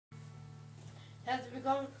Herzlich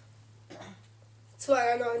willkommen zu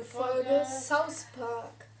einer neuen Folge South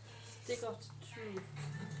Park. Stick of the Truth.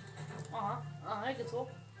 Aha, geht's hoch.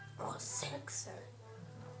 Oh, sexy.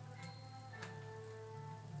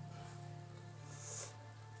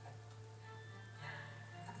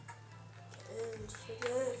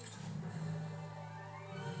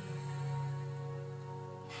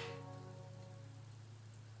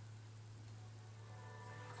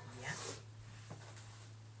 Yeah.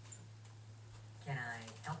 Can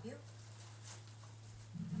I help you?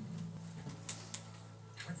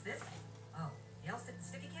 What's this? Oh, the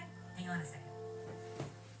stick again? Hang on a second.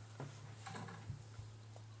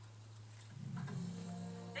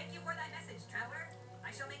 Thank you for that message, traveler.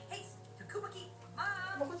 I shall make haste to Kubaki.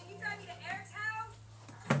 Mom, can you drive me to Eric's house?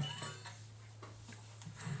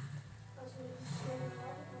 Also ich stelle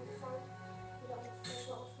gerade wieder eine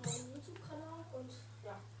Folge auf meinem YouTube-Kanal und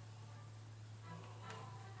ja.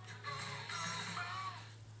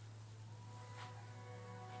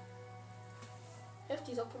 Hilft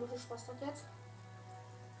dieser komische Spaß jetzt?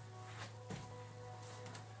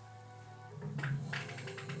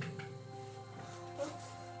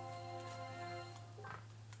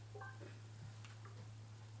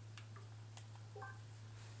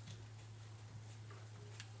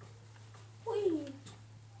 Hui.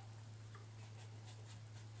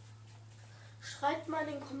 Schreibt mal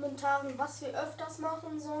in den Kommentaren, was wir öfters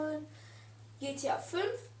machen sollen. GTA 5,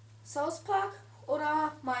 South Park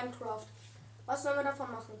oder Minecraft. Was sollen wir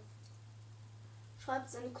davon machen? Schreibt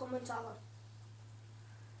es in die Kommentare.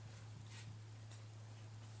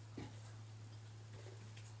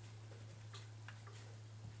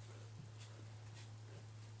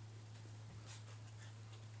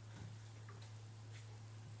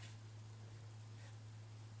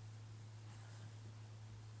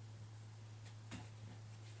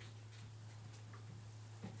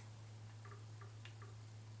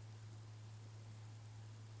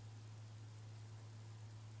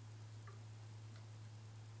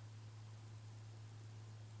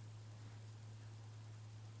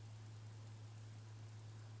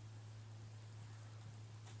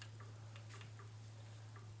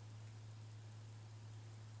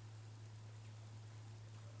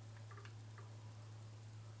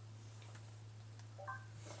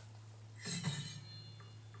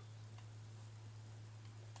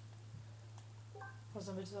 Was ist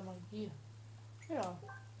denn mit dieser Magie? Ja,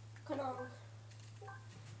 Keine Ahnung.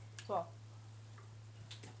 so.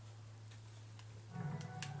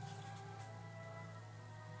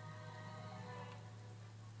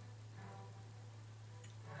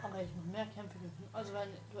 Aber ich muss mehr Kämpfe kämpfen. Also wenn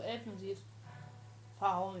du Elfen siehst,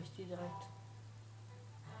 verhaue ich die direkt.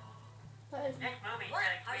 Weil Next movie's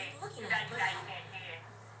really Are you sweet. looking You at? guys can't see it.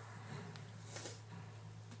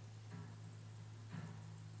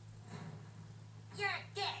 You're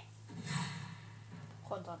dead.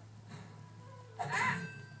 Kontern.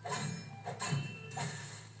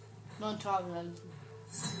 9 Tage Elfen.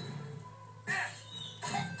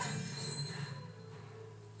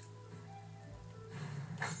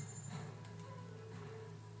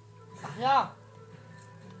 Ach ja.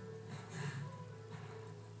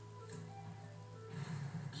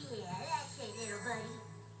 Yeah, that's it, little buddy.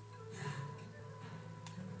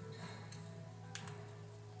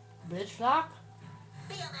 Blitzschlag.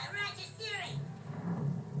 Feel that righteous fury.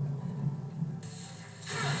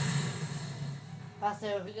 Was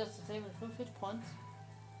der erste System mit 5 Hitpoints.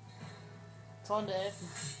 Zorn der Elfen.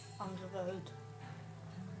 Angriff erhöht.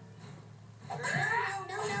 No.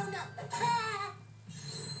 Ah!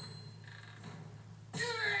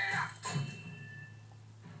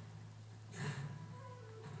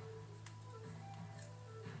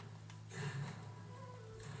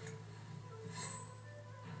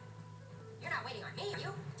 You're not waiting on me, are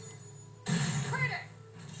you? Murder!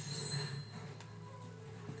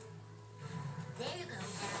 There you go,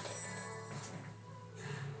 Cap.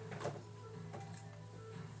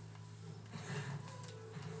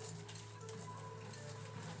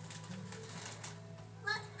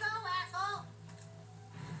 Let's go, asshole!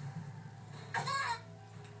 Ah!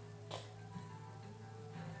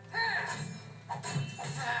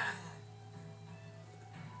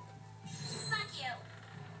 Fuck you!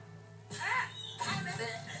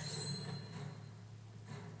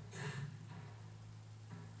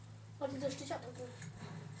 oh, dieser Stichattacke.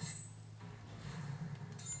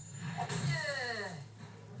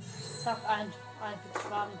 Zack, ein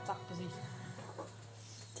Schaden, zack, besiegt.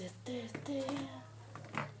 God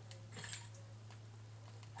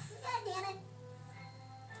damn it!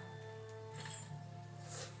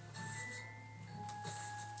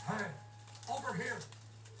 Hey, over here.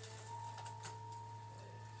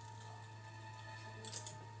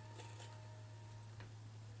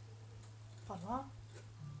 Warte mal.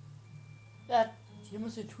 Ja, hier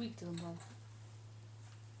müsste Tweak drin sein.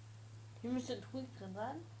 Hier müsste ein Tweak drin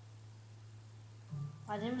sein.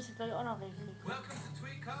 Ah, den müsste ich gleich auch noch hinkriegen. Welcome to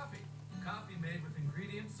Tweak Coffee. Coffee made with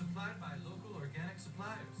ingredients supplied by local organic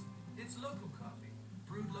suppliers. It's local coffee,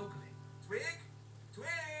 brewed locally. Twig?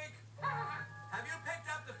 Twig! Have you picked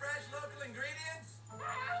up the fresh local ingredients? I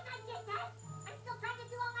did that. I'm still trying to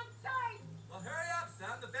do all my chores. Well, hurry up,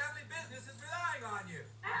 son. The family business is relying on you.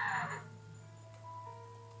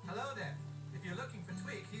 Hello there. If you're looking for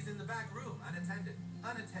Twig, he's in the back room, unattended.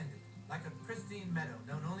 Unattended. Like a pristine meadow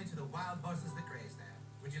known only to the wild horses that graze there.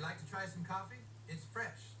 Would you like to try some coffee? It's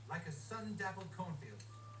fresh, like a sun-dappled cornfield.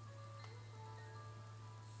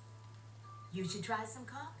 You should try some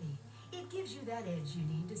coffee. It gives you that edge you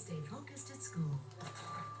need to stay focused at school.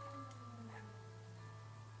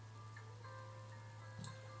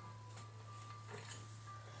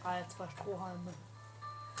 Ah, jetzt 2 Strohhalme.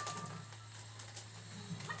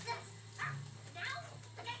 What's this? Now?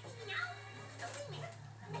 The next thing now? Don't leave me.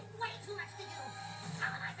 Way too much to do.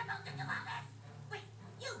 How am I supposed to do all this? Wait,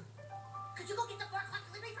 you! Could you go get the 4 o'clock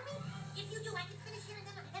delivery for me? If you do, I can finish it and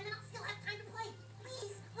then I'll still have time to play.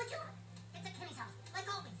 Please, would you? It's at Kenny's house, like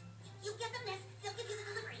always. You give them this, they'll give you the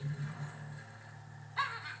delivery.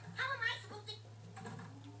 How am I supposed to...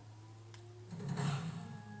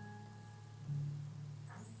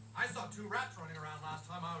 I saw 2 rats running around last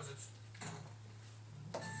time I was at...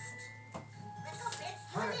 Let's go, bitch.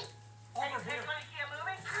 You and me. Over here. Want to see a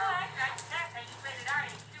movie? No, I can't. I just rated R.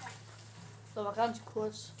 It's too much. So, mal ganz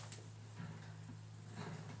kurz.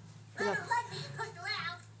 I don't like being pushed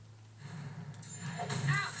around.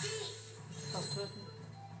 Ow, gee. Was töten.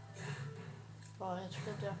 So, jetzt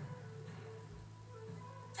stirbt er.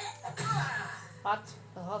 Was?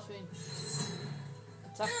 Das war's für ihn.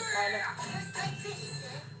 Zack, die Pfeile. You're straight business,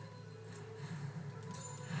 eh?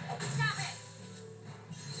 Stop it.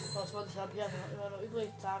 So, was wollte ich habe hier immer noch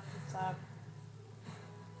übrig. Zack, zack.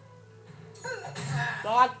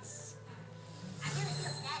 Was? I really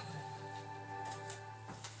feel sad.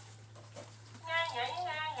 Yeah.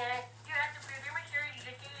 You have to prove your maturity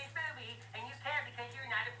to see this movie, and you can't because you're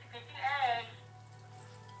not a sufficient age.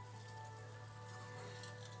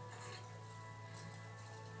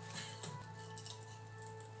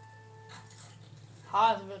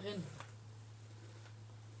 Ha, sind wir drin.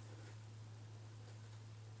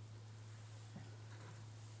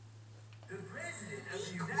 The President of the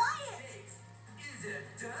Be United quiet. States is a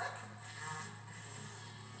duck?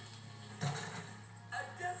 A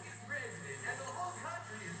duck is president and the whole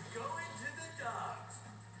country is going to the dogs.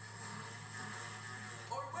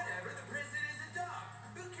 Or whatever, the president is a dog.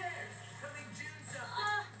 Who cares? Coming June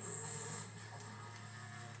something.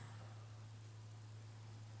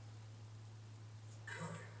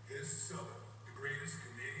 This summer, the greatest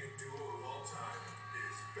Canadian duo of all time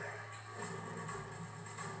is back.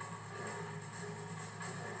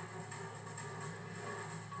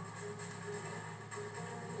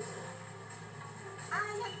 I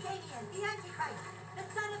am Damien, the Antichrist, the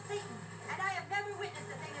son of Satan, and I have never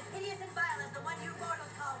witnessed a thing as hideous and vile as the one you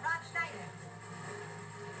mortals call Rob Schneider.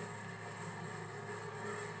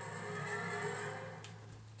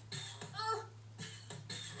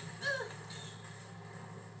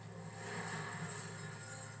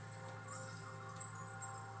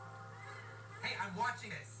 Hey, I'm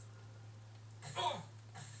watching this. Oh!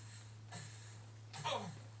 Oh!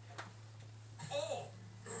 Oh!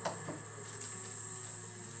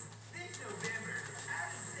 This November,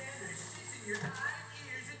 Adam Sandler shits in your eyes,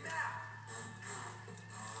 ears, and mouth.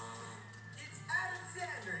 It's Adam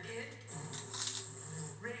Sandler in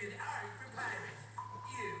Rated R for Pirates.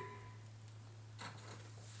 You.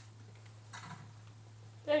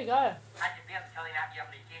 There you go. I should be able to tell you not be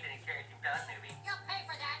able to see an encouraging dog movie. You'll pay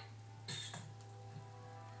for that.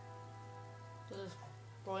 Das ist.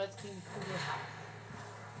 Boah, jetzt kriegen die Kugel.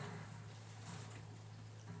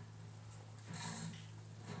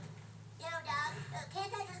 You know, Dog,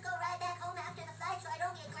 can't I just go right back home after the flight so I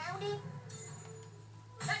don't get grounded?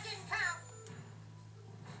 That didn't count.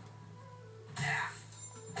 Das.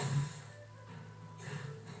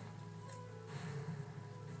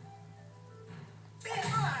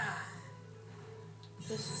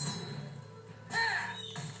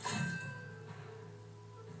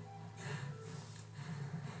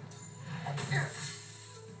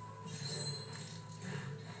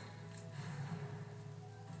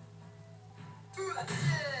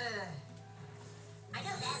 I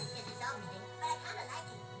know that isn't solve anything, but I kind of like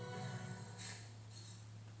it.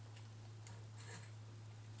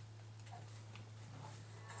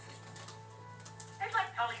 It's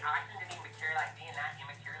like totally awesome to be mature like me and not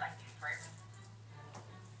immature like you twerp.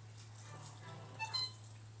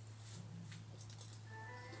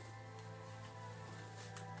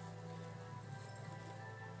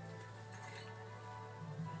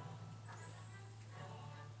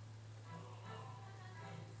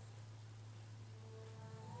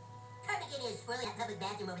 getting a swirly at public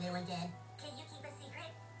bathroom over there one time. Can you keep a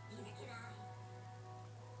secret? Neither can I.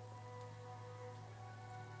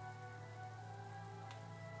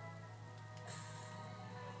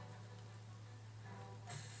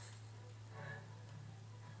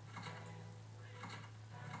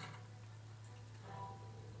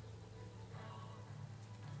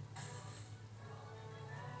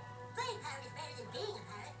 Playing pirate is better than being a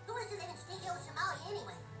pirate. Who wants to live in stinky old Somalia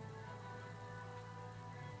anyway?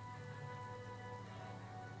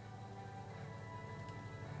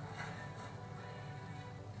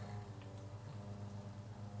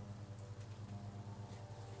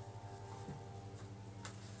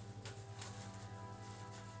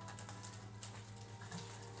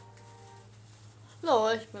 So,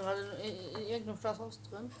 ich bin gerade in irgendeinem Schlosshaus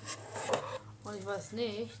drin. Und ich weiß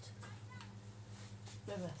nicht.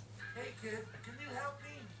 Wer weiß. Hey kid, can you help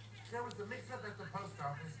me? There was a mix-up at the post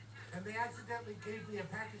office, and they accidentally gave me a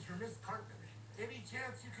package for Miss Cartman. Any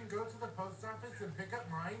chance you can go to the post office and pick up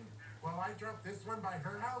mine while I drop this one by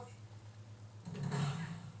her house?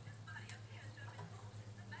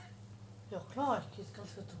 Ja klar, ich gehe jetzt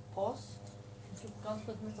ganz kurz zur Post und gebe ganz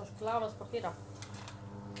kurz Mr. Sklave das Paket ab.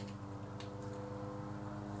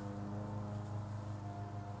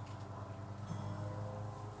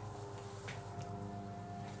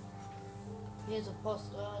 Hier zur Post,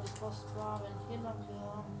 die Post war, wenn ich hier lang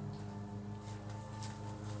wäre.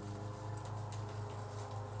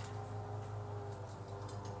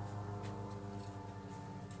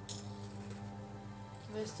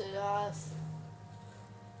 Wisst ihr das?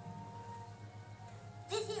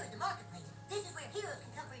 This here is the marketplace. This is where heroes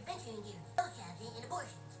can come for adventuring gear, those jobs, and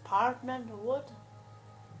abortions. Apartment Wood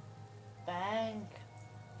Bank.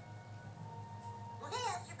 Well,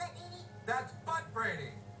 hey, Officer Butt Beanie. That's butt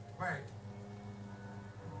braiding. Wait,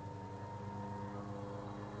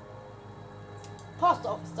 Post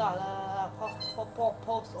Office da,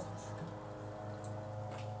 Post Office.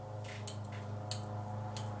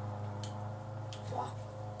 Boah.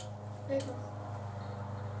 Hilfe.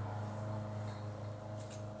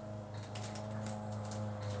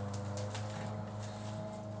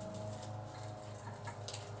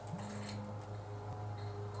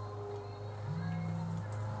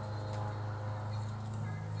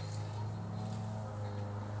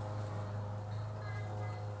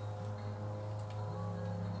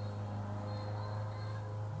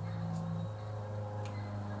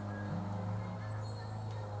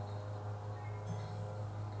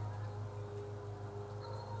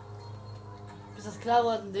 Bis das klar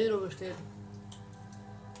war, ein Dildo besteht.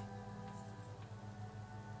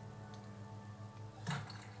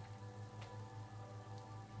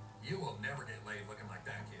 You will never get laid looking like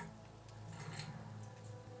that, kid.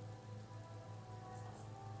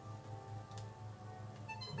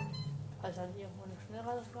 Also halt irgendwo eine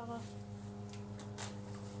Schnellradfahrer.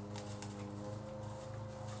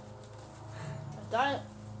 Da.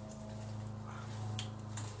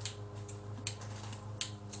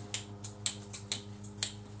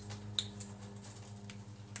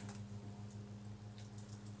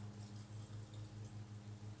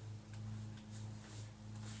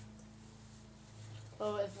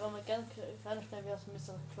 So, jetzt wollen wir ganz schnell wieder aus dem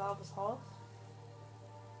Mr. Klaves Haus.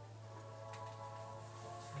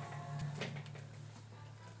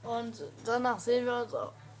 Und danach sehen wir uns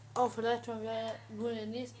auch vielleicht schon wieder nur in der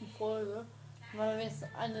nächsten Folge, weil wir wenigstens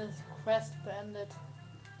eine Quest beendet.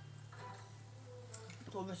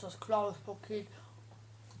 So, Mr. Klaves Paket.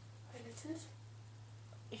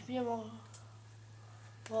 Ich bin aber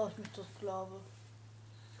raus, Mr. Sklave.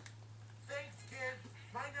 thanks kid.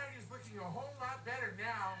 My night is looking a whole lot better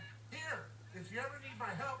now. Here, if you ever need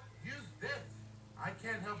my help, use this. I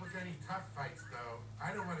can't help with any tough fights though.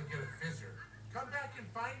 I don't want to get a fissure. Come back and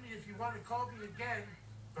find me if you want to call me again,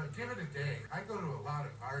 but give it a day. I go to a lot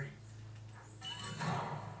of parties.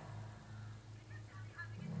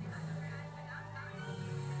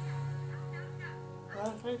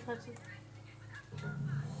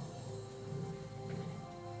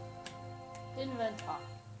 Inventar.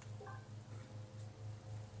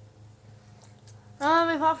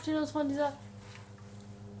 Wir verabschieden uns von dieser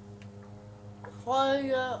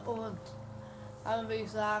Folge und dann würde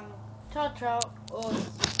ich sagen, ciao, ciao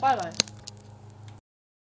und bye, bye.